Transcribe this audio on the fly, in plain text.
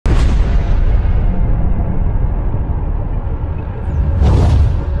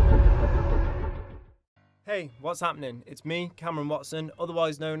Hey, what's happening? It's me, Cameron Watson,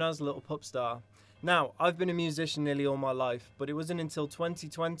 otherwise known as Little Pup Star. Now, I've been a musician nearly all my life, but it wasn't until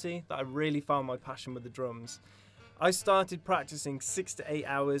 2020 that I really found my passion with the drums. I started practicing 6 to 8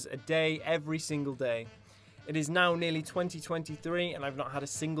 hours a day, every single day. It is now nearly 2023 and I've not had a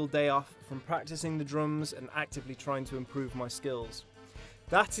single day off from practicing the drums and actively trying to improve my skills.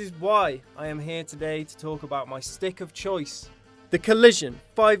 That is why I am here today to talk about my stick of choice. The Collision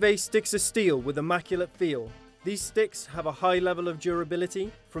 5A sticks of steel with immaculate feel. These sticks have a high level of durability,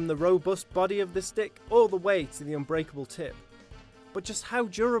 from the robust body of the stick all the way to the unbreakable tip. But just how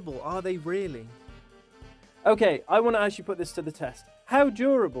durable are they really? Okay, I want to actually put this to the test. How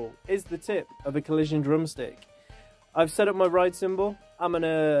durable is the tip of a Collision drumstick? I've set up my ride cymbal. I'm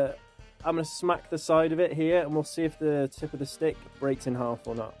gonna smack the side of it here and we'll see if the tip of the stick breaks in half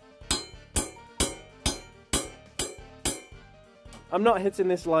or not. I'm not hitting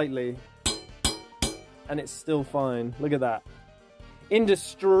this lightly, and it's still fine. Look at that.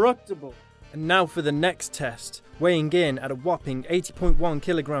 Indestructible. And now for the next test, weighing in at a whopping 80.1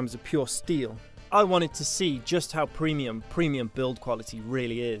 kilograms of pure steel. I wanted to see just how premium build quality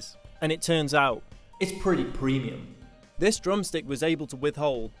really is. And it turns out, it's pretty premium. This drumstick was able to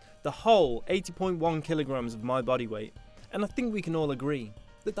withhold the whole 80.1 kilograms of my body weight. And I think we can all agree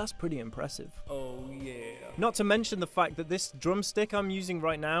that that's pretty impressive. Oh yeah. Not to mention the fact that this drumstick I'm using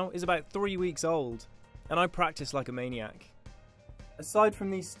right now is about 3 weeks old, and I practice like a maniac. Aside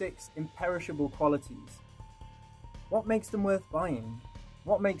from these sticks' imperishable qualities, what makes them worth buying?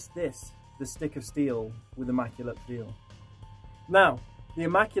 What makes this the stick of steel with immaculate feel? Now, the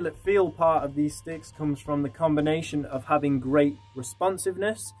immaculate feel part of these sticks comes from the combination of having great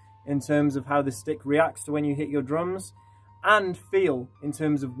responsiveness in terms of how the stick reacts to when you hit your drums, and feel in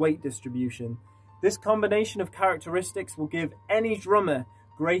terms of weight distribution. This combination of characteristics will give any drummer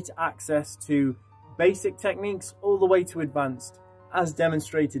great access to basic techniques all the way to advanced, as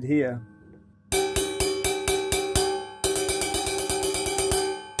demonstrated here.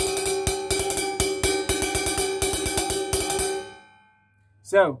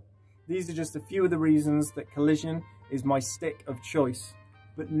 So, these are just a few of the reasons that Collision is my stick of choice.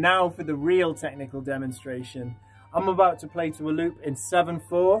 But now for the real technical demonstration. I'm about to play to a loop in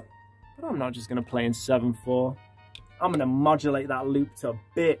 7/4, but I'm not just going to play in 7/4. I'm going to modulate that loop to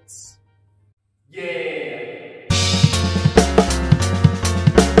bits. Yeah!